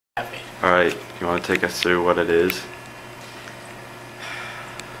Alright, you want to take us through what it is?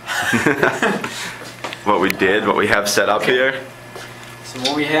 What we did, what we have set up here? So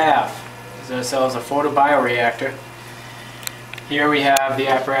what we have is ourselves a photobioreactor. Here we have the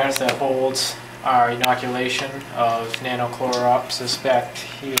apparatus that holds our inoculation of Nanochloropsis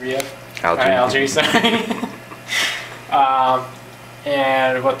bacteria. Algae, sorry.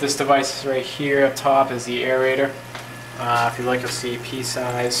 And what this device is right here up top is the aerator. If you like, you'll see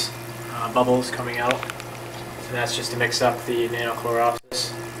pea-size bubbles coming out. And that's just to mix up the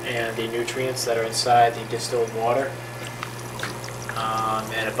Nanochloropsis and the nutrients that are inside the distilled water.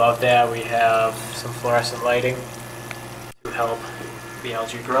 And above that we have some fluorescent lighting to help the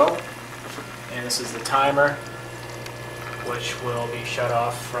algae grow. And this is the timer, which will be shut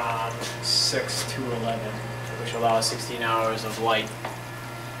off from 6 to 11, which will allow 16 hours of light.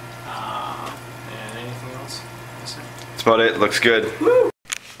 And anything else? That's about it. Looks good.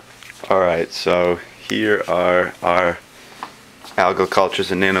 Alright, so here are our algal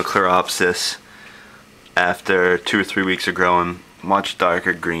cultures in Nanochloropsis after 2 or 3 weeks of growing, much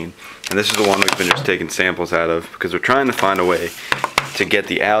darker green. And this is the one we've been just taking samples out of because we're trying to find a way to get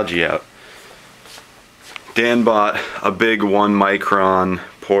the algae out. Dan bought a big 1 micron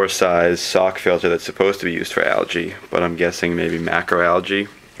pore size sock filter that's supposed to be used for algae, but I'm guessing maybe macroalgae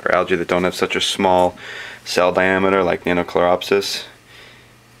or algae that don't have such a small cell diameter like Nanochloropsis,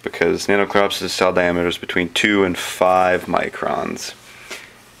 because Nanochloropsis cell diameter is between 2 and 5 microns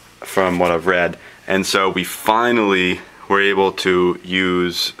from what I've read. And so we finally were able to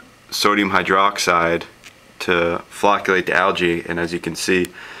use sodium hydroxide to flocculate the algae, and as you can see,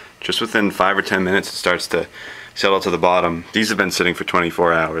 just within 5 or 10 minutes it starts to settle to the bottom. These have been sitting for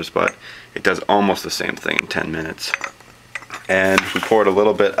 24 hours, but it does almost the same thing in 10 minutes. And we poured a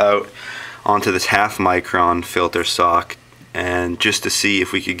little bit out onto this 1/2 micron filter sock, and just to see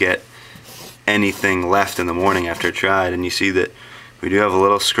if we could get anything left in the morning after it dried, and you see that we do have a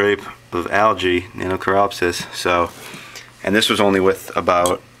little scrape of algae, Nanochloropsis. So, and this was only with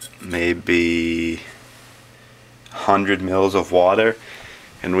about maybe 100 mils of water,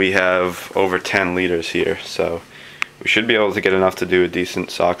 and we have over 10 liters here, so we should be able to get enough to do a decent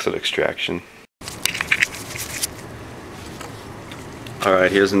sohxlet extraction.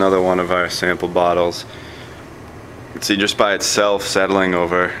 Alright, here's another one of our sample bottles. You can see just by itself settling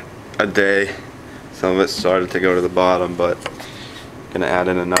over a day. Some of it started to go to the bottom, but I'm gonna add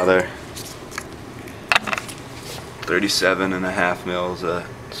in another 37.5 mils of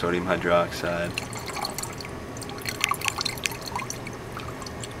sodium hydroxide.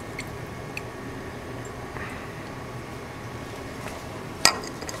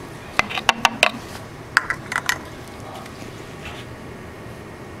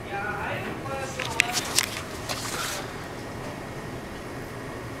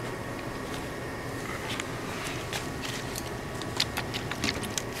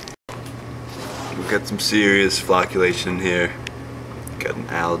 We've got some serious flocculation here. Got an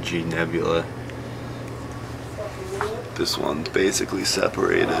algae nebula. This one's basically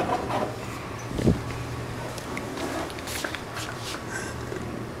separated.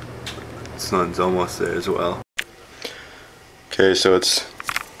 This one's almost there as well. Okay, so it's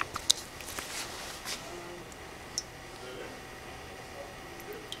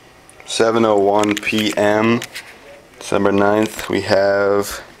 (7:01 p.m. December 9th. We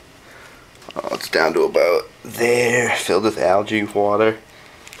have, it's down to about there, filled with algae water,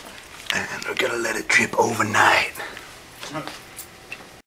 and we're gonna let it drip overnight.